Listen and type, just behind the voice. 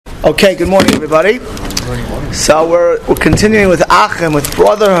Okay, good morning, everybody. So we're continuing with Achim, with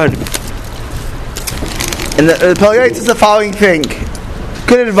brotherhood. And the Pelagite says the following thing.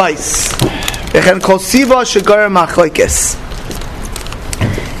 Good advice.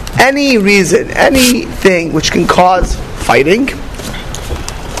 Any reason, anything which can cause fighting,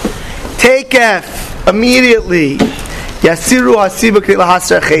 take immediately. Fix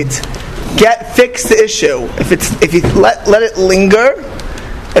the issue. If you let it linger,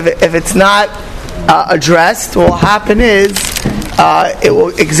 if it's not addressed, what will happen is it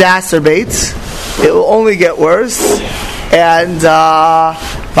will exacerbate. It will only get worse. And on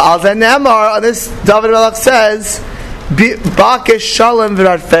this, David Melech says, "Bakesh shalom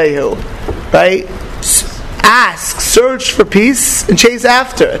v'radfehu," right? Ask, search for peace, and chase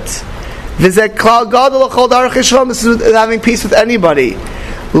after it. This is having peace with anybody.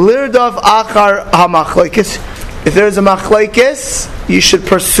 Lirdov achar hamachlekes. If there is a machlekes, you should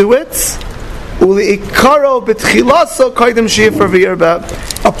pursue it. Uliikaro betchilaso kaidem sheifar v'yirba.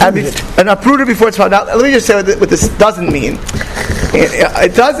 And uproot it before it's found out. Let me just say what this doesn't mean.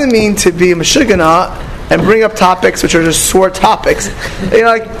 It doesn't mean to be a meshugana and bring up topics which are just sore topics.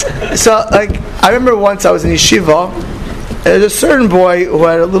 I remember once I was in yeshiva, and there's a certain boy who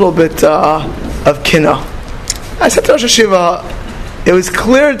had a little bit of kinna. I said to Rosh Yeshiva, it was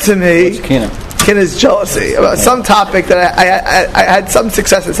clear to me kinna's jealousy about some topic that I had some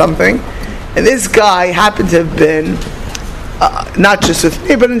success at something, and this guy happened to have been not just with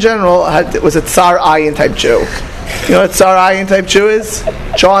me, but in general, was a Tsar Ayin type Jew. You know what Tsar Ayin type Jew is?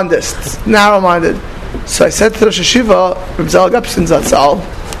 Jaundiced, narrow-minded. So I said to Rosh Yeshiva, Reb Zal Gepson Zatzal,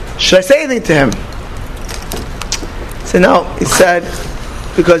 should I say anything to him? So no, he said,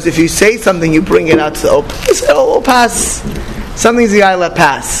 because if you say something, you bring it out to the open. He said, we'll pass. Some things you gotta let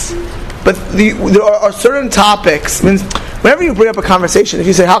pass. But there are certain topics. Means whenever you bring up a conversation, if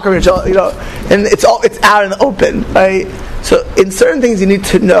you say, "How come you're jealous?" And it's out in the open, right? So in certain things, you need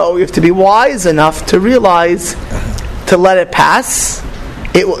to know. You have to be wise enough to realize to let it pass.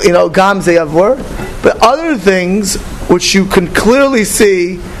 It gamze yavur. But other things which you can clearly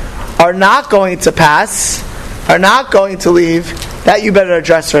see are not going to pass, are not going to leave, that you better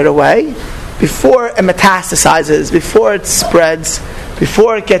address right away before it metastasizes, before it spreads,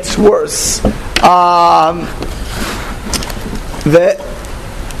 before it gets worse. The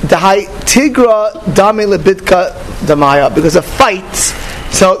tigra dami lebitka damaya, because a fight.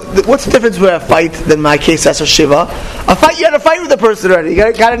 So what's the difference with a fight than my case as a shiva? A fight, you had a fight with the person already.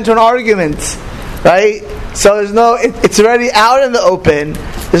 You got into an argument, right? So there's no. It's already out in the open.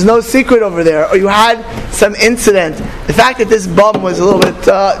 There's no secret over there. Or you had some incident. The fact that this bum was a little bit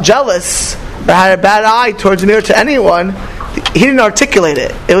jealous or had a bad eye towards me or to anyone, he didn't articulate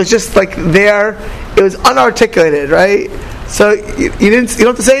it. It was just like there. It was unarticulated, right? So you don't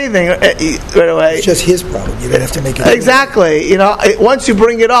have to say anything right away. It's just his problem. You don't have to make it. Exactly. Once you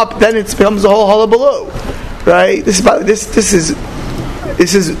bring it up, then it becomes a whole hullabaloo, right? This is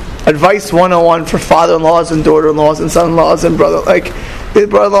advice 101 for father-in-laws and daughter-in-laws and son-in-laws and brother. Like his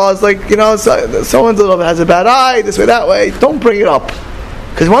brother-in-law is like, someone has a bad eye, this way, that way. Don't bring it up,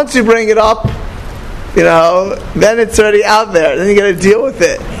 because once you bring it up, then it's already out there. Then you got to deal with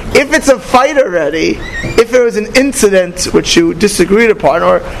it. If it's a fight already, if there was an incident which you disagreed upon,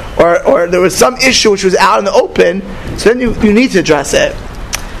 or there was some issue which was out in the open, so then you need to address it.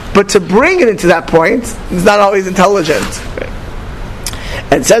 But to bring it into that point is not always intelligent.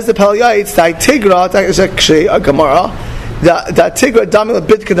 And says the Pelagite, the tigra, it's actually a Gemara, the tigra damila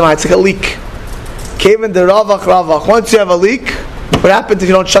bitka, it's like a leak. Kevin the ravach. Once you have a leak, what happens if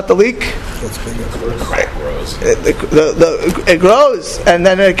you don't shut the leak? It grows, and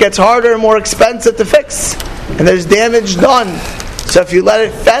then it gets harder and more expensive to fix, and there's damage done. So if you let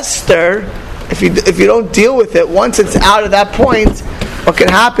it fester, if you don't deal with it, once it's out at that point, what can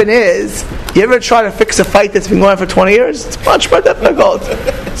happen is, you ever try to fix a fight that's been going on for 20 years? It's much more difficult.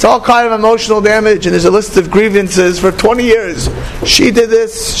 It's all kind of emotional damage, and there's a list of grievances for 20 years. She did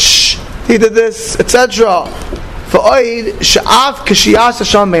this, he did this, etc.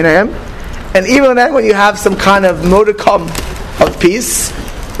 And even then, when you have some kind of modicum of peace,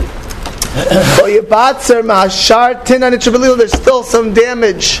 there's still some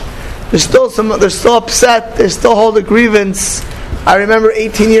damage. They're still upset. They still hold a grievance. I remember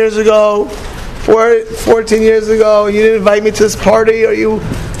 18 years ago, 14 years ago, you didn't invite me to this party, or you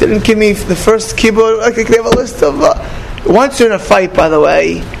didn't give me the first kibbutz. I think they have a list of. Once you're in a fight, by the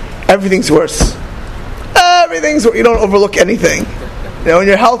way, everything's worse. You don't overlook anything. In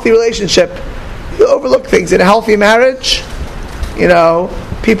your healthy relationship, you overlook things. In a healthy marriage,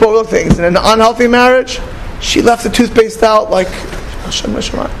 people overlook things. In an unhealthy marriage, she left the toothpaste out like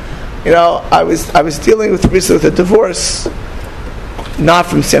You know, I was dealing recently with a divorce, not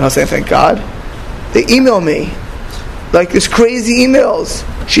from San Jose, thank God. They email me, like this crazy emails.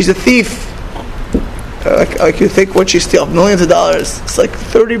 She's a thief. Like you think what she steals, millions of dollars. It's like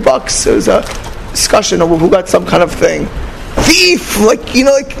 $30. It was a discussion of who got some kind of thing. Thief, like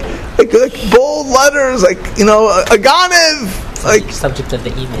bold letters, like a Ganev, like subject of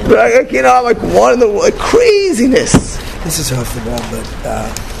the email. Like like one of the craziness. This is off the wall, but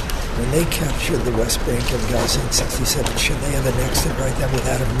when they captured the West Bank and Gaza in '67, should they have annexed it right then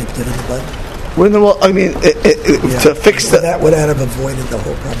without having nipped it in the bud? I mean, to fix that. That would have avoided the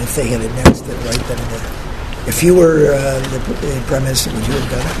whole problem if they had annexed it right then and there. If you were the Prime Minister, would you have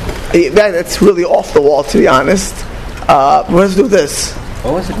done it? That's really off the wall, to be honest. Let's do this.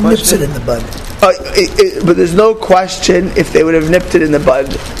 What was the question? Nips it in the bud. But there's no question if they would have nipped it in the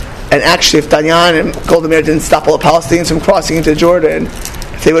bud. And actually, if Dayan and Golda Meir didn't stop all the Palestinians from crossing into Jordan,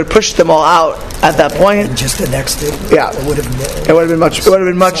 if they would have pushed them all out at that point, and just annexed it, it would have been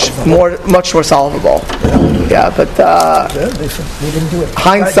much more solvable. Yeah, but they didn't do it.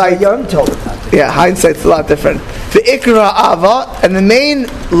 Hindsight, Young told them not to. Yeah, hindsight's a lot different. The ikra ava, and the main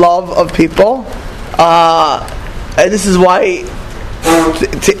love of people, and this is why.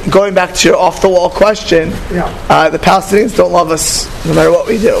 Going back to your off-the-wall question, the Palestinians don't love us no matter what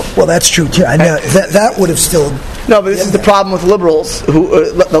we do. Well, that's true too. I know that would have still. No, but this is the problem with liberals,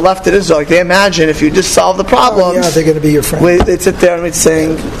 who the left in Israel. Like they imagine if you just solve the problems, they're going to be your friend. They'd sit there and we'd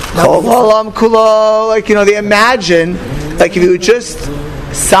sing "Kol Olam Kulo." They imagine like if you would just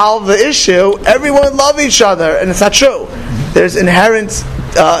solve the issue, everyone would love each other, and it's not true. There's inherent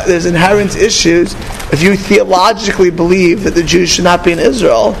issues. If you theologically believe that the Jews should not be in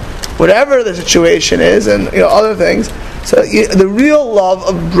Israel, whatever the situation is, and other things. So the real love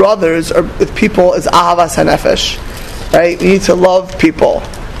of brothers or with people is ahavas hanefesh, right? You need to love people.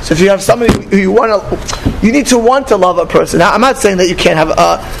 So if you have somebody who you need to want to love a person. Now, I'm not saying that you can't have.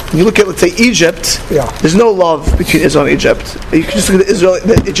 When you look at, let's say, Egypt, there's no love between Israel and Egypt. You can just look at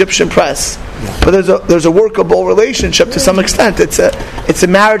the Egyptian press, but there's a workable relationship to some extent. It's a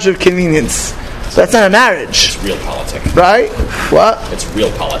marriage of convenience. So that's not a marriage. It's real politic. Right? What? It's real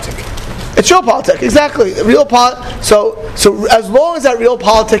politic. It's real politic, exactly. So as long as that real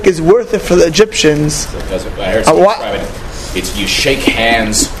politic is worth it for the Egyptians. I heard someone describe it. It's you shake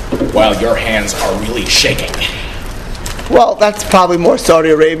hands while your hands are really shaking. Well, that's probably more Saudi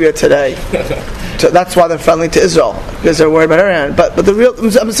Arabia today. So that's why they're friendly to Israel, because they're worried about Iran. But the real,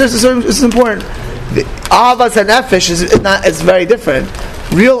 this is important. The Ahavas HaNefesh is very different.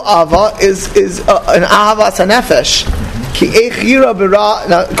 Real Ava is an Ahavas HaNefesh.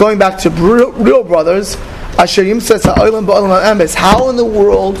 Now, going back to real brothers, how in the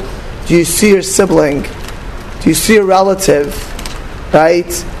world do you see your sibling? Do you see a relative?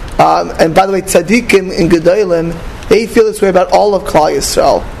 Right? And by the way, tzaddikim in Gedolim, they feel this way about all of Klal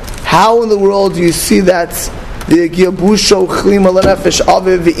Yisrael. How in the world do you see that? You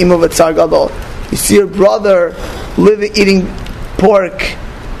see your brother eating pork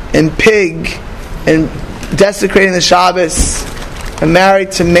and pig and desecrating the Shabbos and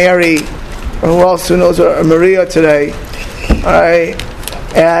married to Mary, or who else who knows, or Maria today. Alright?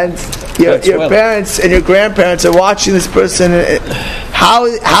 And your parents and your grandparents are watching this person. How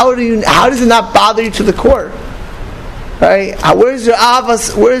does it not bother you to the core? Right? Where's your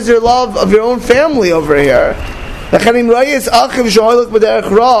avas? Where's your love of your own family over here? If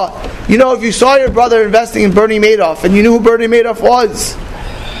you saw your brother investing in Bernie Madoff and you knew who Bernie Madoff was,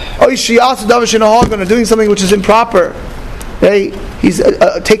 doing something which is improper. He's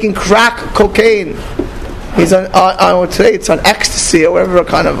taking crack cocaine. He's on today it's on ecstasy or whatever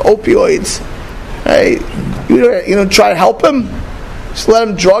kind of opioids. You try to help him. Just let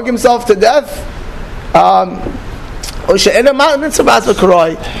him drug himself to death. Or you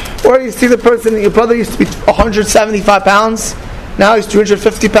see the person, your brother used to be 175 pounds, now he's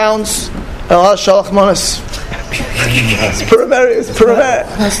 250 pounds. It's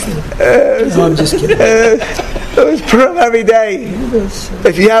I'm just kidding. It was Purim every day.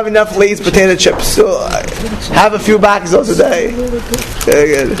 If you have enough Lay's potato chips, so have a few bags of those a day. Very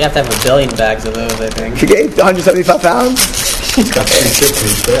good. You have to have 1 billion bags of those, I think. If you gained 175 pounds? Got 3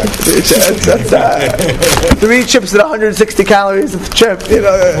 chips. That's 3 chips at 160 calories of the chip.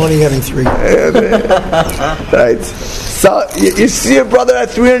 Only having 3. Right. So you see your brother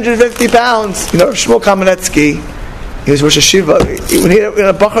at 350 pounds. Shmuel Kamenetsky, he was Rosh Hashiva. When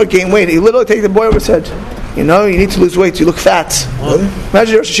a Bachar gained weight, he literally take the boy over and said, you need to lose weight. You look fat. What?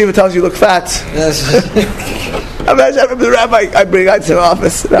 Imagine Rosh Hashiva tells you look fat. Yes. Imagine I remember the rabbi. I bring out to the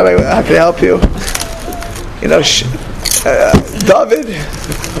office. Rabbi, how can I help you? David.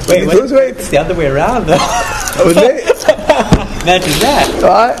 Wait, lose weight. it's the other way around, though. Imagine that.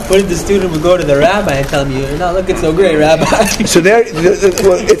 What if the student would go to the rabbi and tell him, "You're not looking so great, Rabbi"? So there,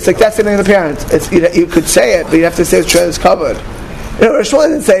 it's like that's the thing of the parents. It's, you could say it, but you have to say it's covered. Rosh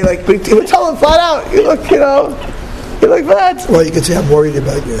didn't say but he would tell him flat out. You look bad. Well, you could say, I'm worried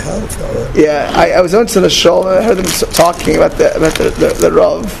about your health. Or... Yeah, I was once in a shul and I heard them talking about the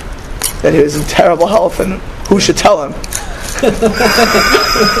Rav, that he was in terrible health and who should tell him.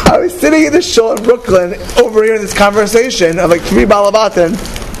 I was sitting in the shul in Brooklyn overhearing this conversation of like 3 balabatim.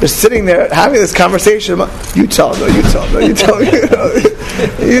 They're sitting there having this conversation. You tell him, you tell him.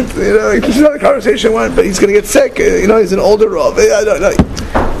 This is how the conversation went, but he's going to get sick. He's an older Rav.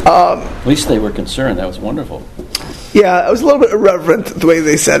 At least they were concerned. That was wonderful. Yeah, it was a little bit irreverent the way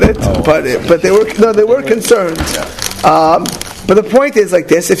they said it, but they were concerned. But the point is like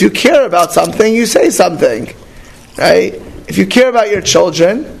this: if you care about something, you say something, right? If you care about your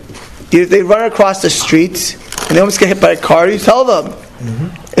children, if they run across the street and they almost get hit by a car, you tell them. Mm-hmm.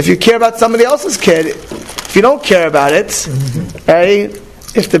 If you care about somebody else's kid, if you don't care about it, right?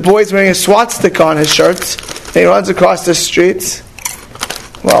 If the boy's wearing a swastika on his shirt and he runs across the street,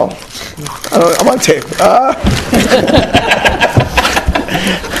 well, I'm on tape.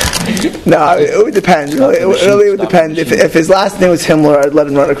 No, it would depend. It really would depend. If his last name was Himmler, I'd let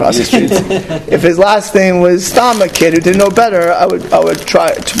him run across the street. If his last name was Stam, a kid who didn't know better, I would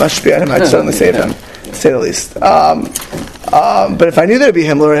try to mashpia on him. I'd certainly save him, to say the least. But if I knew there'd be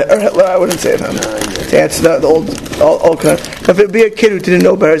Himmler or Hitler, I wouldn't save him. To answer the old kind of. If it'd be a kid who didn't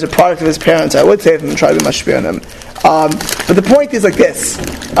know better as a product of his parents, I would save him and try to be mashpia on him. But the point is like this.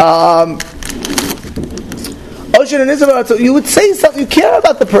 You would say something, you care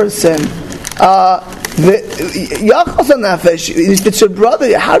about the person. It's your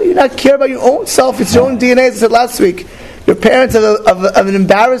brother. How do you not care about your own self? It's your own DNA, as I said last week. Your parents are of an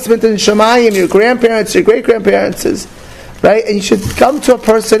embarrassment in Shemayim, your grandparents, your great-grandparents, right? And you should come to a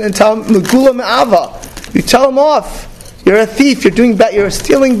person and tell him, Megula Me'ava. You tell him off. You're a thief. You're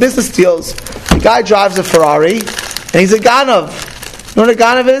stealing business deals. The guy drives a Ferrari, and he's a Ganav. You know what a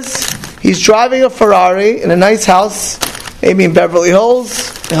Ganav is? He's driving a Ferrari in a nice house, maybe in Beverly Hills,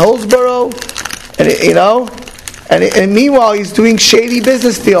 in Hillsborough, and meanwhile he's doing shady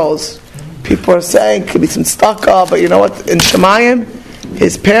business deals. People are saying could be some stucco, but you know what? In Shemayim,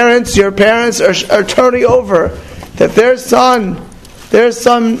 his parents, your parents are turning over that their son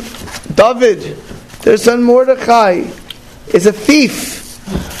David, their son Mordechai, is a thief.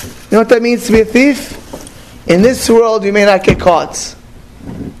 You know what that means to be a thief? In this world, you may not get caught.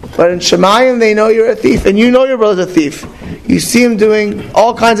 But in Shemayim, they know you're a thief, and you know your brother's a thief. You see him doing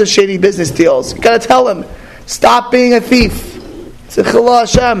all kinds of shady business deals. You got to tell him, stop being a thief. It's a chilul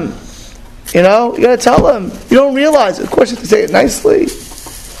Hashem. You got to tell him. You don't realize it. Of course, you have to say it nicely. Do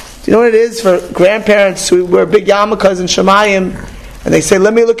you know what it is for grandparents who wear big yarmulkes in Shemayim, and they say,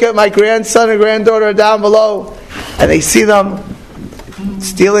 "Let me look at my grandson or granddaughter down below," and they see them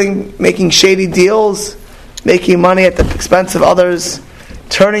stealing, making shady deals, making money at the expense of others,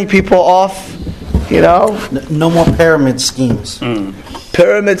 turning people off, No more pyramid schemes.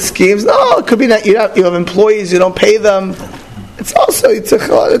 Pyramid schemes. No, it could be that you have employees, you don't pay them. It's also, it's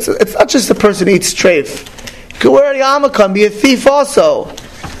not just the person who eats treif. You could wear a yarmulke and be a thief also.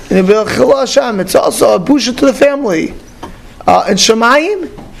 And it'll be a chilul Hashem. It's also a busha to the family. In Shemayim,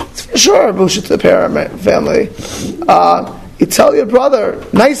 it's for sure a busha to the family. You tell your brother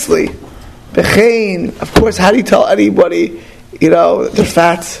nicely. Bechein, of course, how do you tell anybody, that they're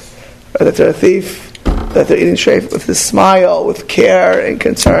fat, or that they're a thief, that they're eating treif? With a smile, with care and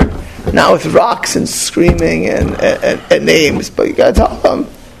concern, not with rocks and screaming and names. But you got to tell them.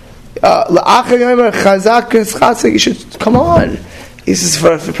 You should come on. This is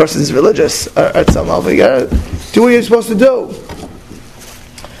for if a person's religious or at some level. You got to do what you're supposed to do.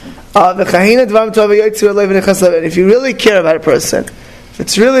 And if you really care about a person, if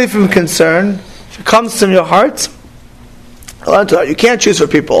it's really from concern, if it comes from your heart, you can't choose for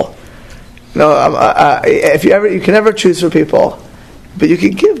people. If you can never choose for people, but you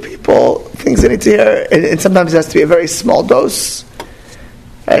can give people things they need to hear, and sometimes it has to be a very small dose,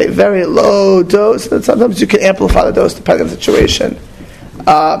 a very low dose, and sometimes you can amplify the dose depending on the situation.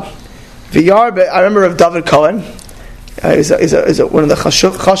 I remember of David Cohen. He's one of the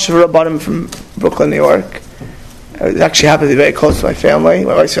Chashuv Rabbanim from Brooklyn, New York. It actually happens to be very close to my family,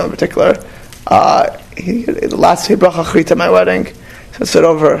 my wife's family in particular. The last day bracha achrita at my wedding, so I stood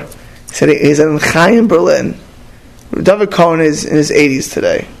over. He said he's in Chaim, Berlin. David Cohen is in his 80s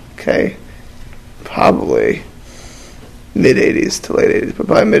today. Okay, probably mid 80s to late 80s, but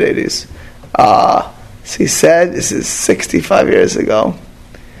probably mid 80s. So he said, this is 65 years ago,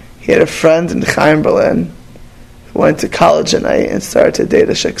 he had a friend in Chaim, Berlin, who went to college at night and started to date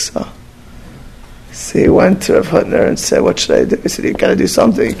a shiksa. So he went to Rav Hutner and said, what should I do? He said, you got to do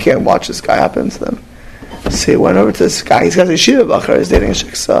something. You can't watch this guy happen to them. So he went over to this guy. He's got a yeshiva bachar. He's dating a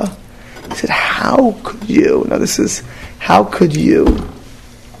shiksa. He said, how could you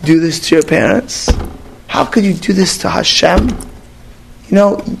do this to your parents? How could you do this to Hashem?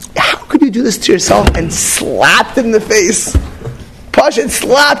 How could you do this to yourself? And slapped him in the face. Pasha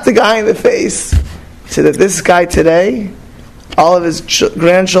slapped the guy in the face. He said that this guy today, all of his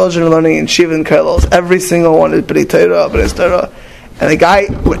grandchildren are learning in Shiva and Kerlos. Every single one is B'nai Torah. And the guy,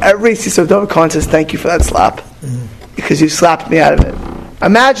 whenever he sees Dov Cohen, says, thank you for that slap. Because you slapped me out of it.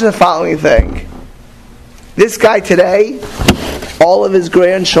 Imagine the following thing. This guy today, all of his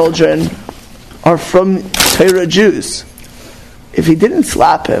grandchildren are from Torah Jews. If he didn't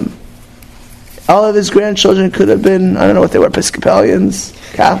slap him, all of his grandchildren could have been, I don't know what they were, Episcopalians,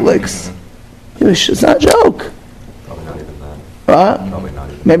 Catholics. It's not a joke. Probably not even that. Right? Probably not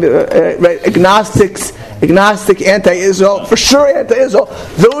even Maybe, right, agnostic, anti-Israel, for sure anti-Israel.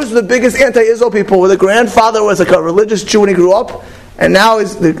 Those are the biggest anti-Israel people, where the grandfather was like a religious Jew when he grew up, and now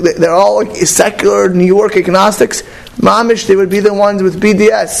they're all like secular New York agnostics. Mamish, they would be the ones with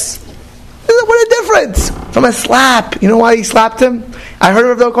BDS. What a difference from a slap. You know why he slapped him? I heard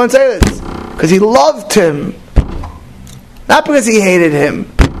Rav Dov Cohen say this. Because he loved him. Not because he hated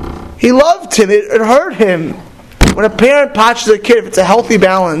him. He loved him. It hurt him. When a parent potches a kid, if it's a healthy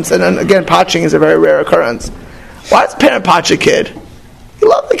balance, and then again, potching is a very rare occurrence. Why does a parent potch a kid? You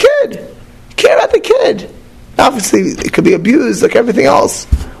love the kid. You care about the kid. Obviously, it could be abused like everything else.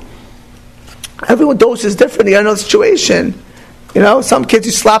 Everyone dose is different. You got to know the situation. Some kids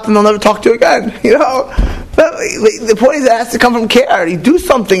you slap them, they'll never talk to you again. But the point is, it has to come from care. You do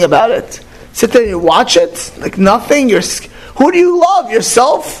something about it. Sit there and you watch it like nothing. Who do you love?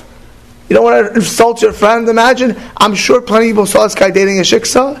 Yourself? You don't want to insult your friend. Imagine. I'm sure plenty of people saw this guy dating a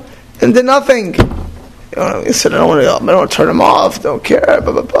shiksa and did nothing. He said, I don't want to turn him off. Don't care.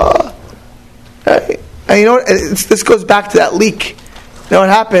 Blah blah blah. Right? And this goes back to that leak. What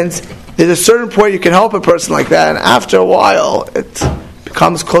happens? There's a certain point you can help a person like that, and after a while, it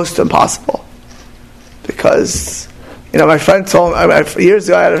becomes close to impossible. Because, my friend told me, years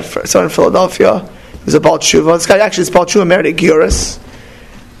ago, I had someone in Philadelphia, he was a Baal Tshuva. This guy actually is Baal Tshuva, married a Gioris.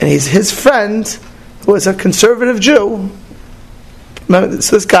 And his friend, who was a conservative Jew, so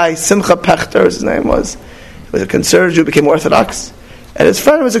this guy, Simcha Pechter, his name was, he was a conservative Jew, became Orthodox. And his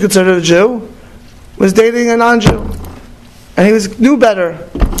friend was a conservative Jew, was dating a non-Jew. And he knew better.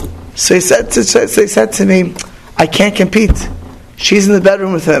 So he said to me, I can't compete. She's in the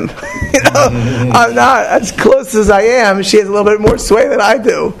bedroom with him. I'm not as close as I am. She has a little bit more sway than I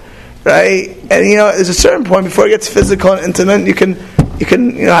do, right? And there's a certain point before it gets physical and intimate. You can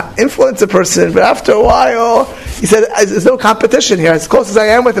influence a person, but after a while, he said, there's no competition here. As close as I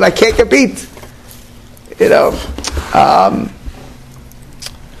am with it, I can't compete.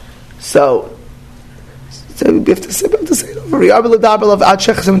 So we have to say it over.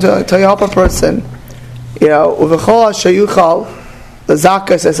 To help a person. The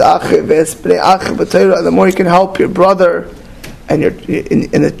more you can help your brother and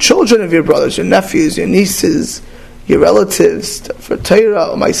the children of your brothers, your nephews, your nieces, your relatives, for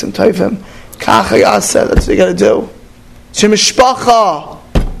Torah, that's what you got to do. It's your mishpacha,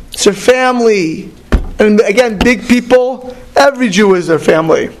 it's your family. And again, big people, every Jew is their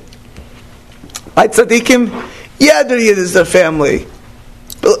family. Right, tzaddikim, their Yid is their family.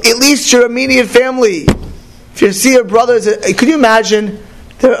 But at least your immediate family. If you see your brothers, could you imagine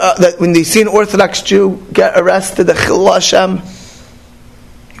that when they see an Orthodox Jew get arrested, the Chilul Hashem,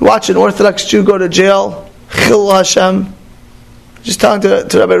 you watch an Orthodox Jew go to jail, Chilul Hashem. Just talking to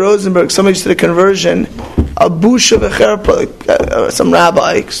Rabbi Rosenberg, somebody just did a conversion, a busha v'cherpa, some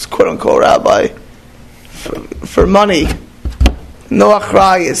rabbi, quote unquote rabbi, for money. No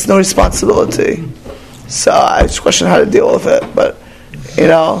achrayus, no responsibility. So I just question how to deal with it, but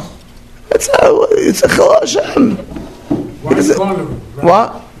it's a Chilul Hashem. White collar. Right?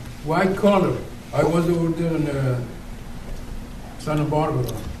 What? White collar. I was over there in Santa Barbara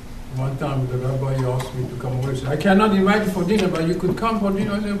one time. The rabbi asked me to come over. He said, I cannot invite you for dinner, but you could come for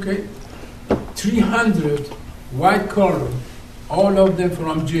dinner. I said, okay. 300 white collar, all of them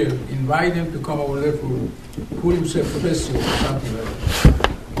from jail. Invite them to come over there for put himself festival or something like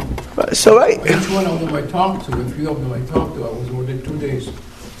that. So right. Each one of them I talked to, a few of them I talked to, I was over there 2 days.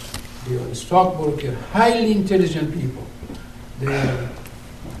 They are stockbroker, highly intelligent people. They are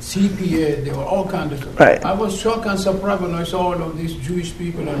CPA, they were all kinds of stuff. Right. I was shocked and surprised when I saw all of these Jewish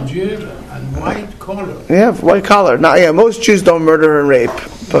people in jail and white collar. Yeah, white collar. Most Jews don't murder and rape.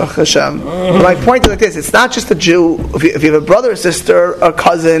 Baruch Hashem. But my point is like this: it's not just a Jew. If you have a brother, sister, or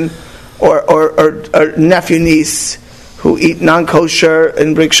cousin, or nephew, niece who eat non-kosher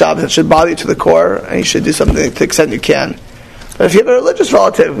and break Shabbos, it should bother you to the core, and you should do something to the extent you can. But if you have a religious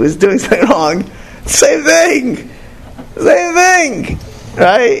relative who's doing something wrong, same thing,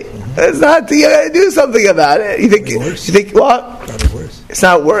 right? It's not. You got to do something about it. You think what? Worse. It's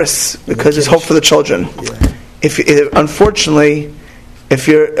not worse because there's hope for the children. Yeah. Unfortunately, if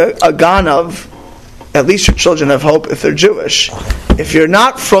you're a Ganav, at least your children have hope if they're Jewish. If you're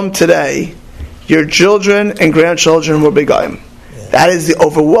not from today, your children and grandchildren will be goyim. Yeah. That is the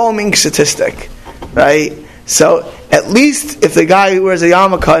overwhelming statistic, right? So at least if the guy who wears a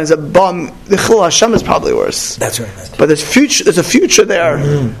yarmulke and is a bum, the Chil Hashem is probably worse. That's right. But there's a future there.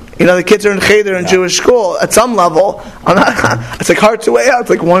 Mm-hmm. The kids are in cheder in Jewish school. At some level, it's like hard to weigh out. It's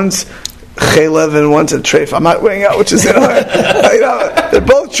like one's chaylev and one's a treif. I'm not weighing out which is they're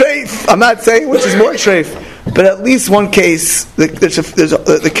both treif. I'm not saying which is more treif. But at least one case, the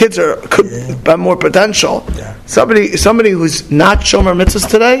kids have more potential. Yeah. Somebody who's not shomer mitzvahs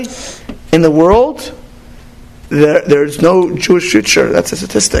today in the world, there's no Jewish future. That's a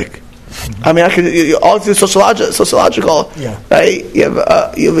statistic. I mean, I could all through sociological, right? You have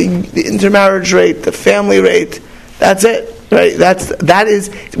the intermarriage rate, the family rate. That's it, right? That is.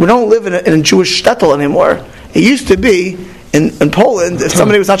 We don't live in a Jewish shtetl anymore. It used to be in Poland. If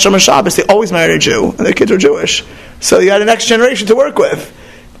somebody was not shomer Shabbos, they always married a Jew, and their kids were Jewish. So you had a next generation to work with.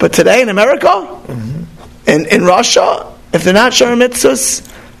 But today in America, in Russia, if they're not shomer mitzvahs,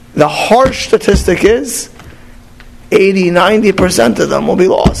 the harsh statistic is 80-90% of them will be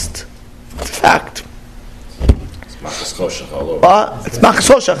lost. It's a fact. It's machas choshech all over. What? It's machas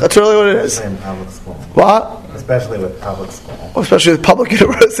choshech. That's really what it is. In public school. What? Especially with public school. Especially with public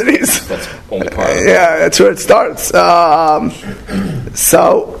universities. That's only part of it. Yeah, that's where it starts.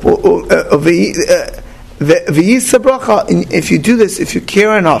 If you do this, if you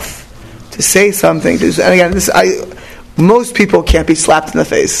care enough to say something, and again, most people can't be slapped in the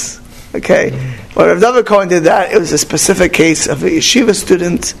face. Okay? But Rav David Cohen did that. It was a specific case of a yeshiva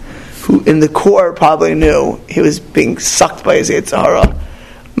student who in the core probably knew he was being sucked by his Yetzer Hara.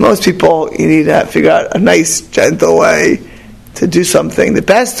 Most people, you need to figure out a nice, gentle way to do something. The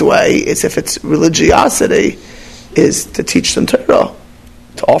best way is, if it's religiosity, is to teach them Torah,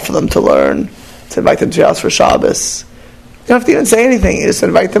 to offer them to learn, to invite them to your house for Shabbos. You don't have to even say anything. You just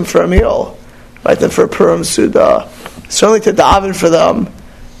invite them for a meal, invite them for a Purim Suda, certainly to daven for them.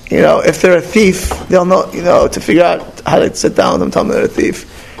 If they're a thief, they'll know, to figure out how to sit down with them, tell them they're a thief.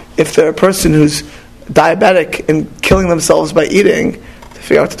 If they're a person who's diabetic and killing themselves by eating, to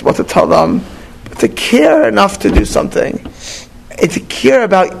figure out what to tell them. But to care enough to do something, and to care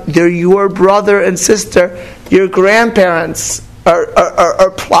about your brother and sister, your grandparents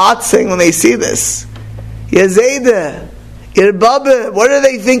are plotting when they see this. Yazeda, your baba, what are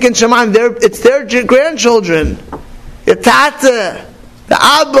they thinking, Shemaim? It's their grandchildren. Your tata, the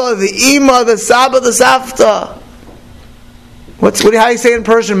Abba, the Ima, the Saba, the Safta. How do you say in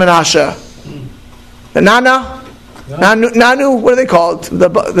Persian, Menashe? The Nana? Nanu? What are they called?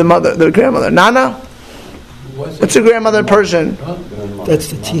 The mother, the grandmother. Nana? What's your grandmother in Persian? That's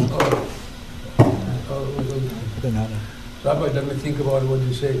the T. The Nana. Rabbi, let me think about what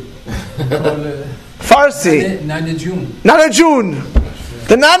you say. Farsi. Nana June. Nana June.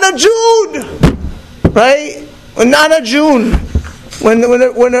 The Nana June! Right? Nana June. When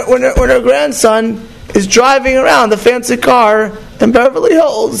her grandson is driving around the fancy car in Beverly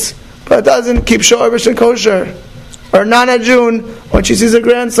Hills, but it doesn't keep Shorebish and kosher. Or Nana June, when she sees her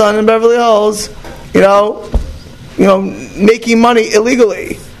grandson in Beverly Hills, making money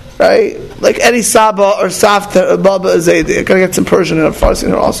illegally, right? Like Eddie Saba or Safta or Baba Azedi. I'm going to get some Persian and Farsi in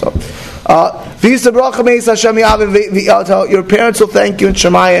here also. Your parents will thank you in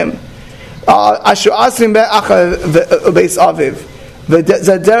Shemayim.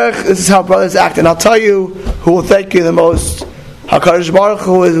 This is how brothers act, and I'll tell you who will thank you the most. HaKadosh Baruch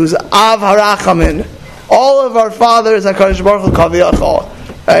Hu who's Av HaRachamin. All of our fathers, HaKadosh Baruch Hu Kaviyachol.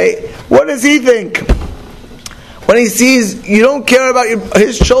 Right? What does he think when he sees you don't care about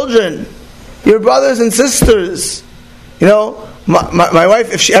his children, your brothers and sisters? My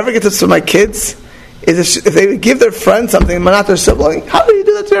wife, if she ever gets this to my kids, is if they would give their friend something, not their sibling. How do you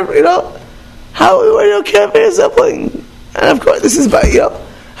do that to everyone? How do you care for your sibling? And of course, this is by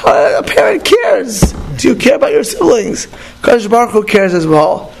how a parent cares. Do you care about your siblings? Kadosh Baruch Hu cares as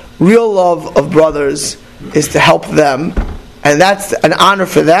well. Real love of brothers is to help them And that's an honor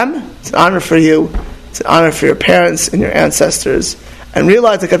for them, it's an honor for you, it's an honor for your parents and your ancestors. And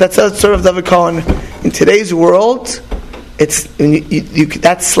realize that that's the sort of David Cohen. In today's world, it's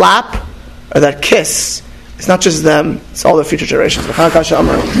that slap or that kiss, it's not just them, it's all their future generations.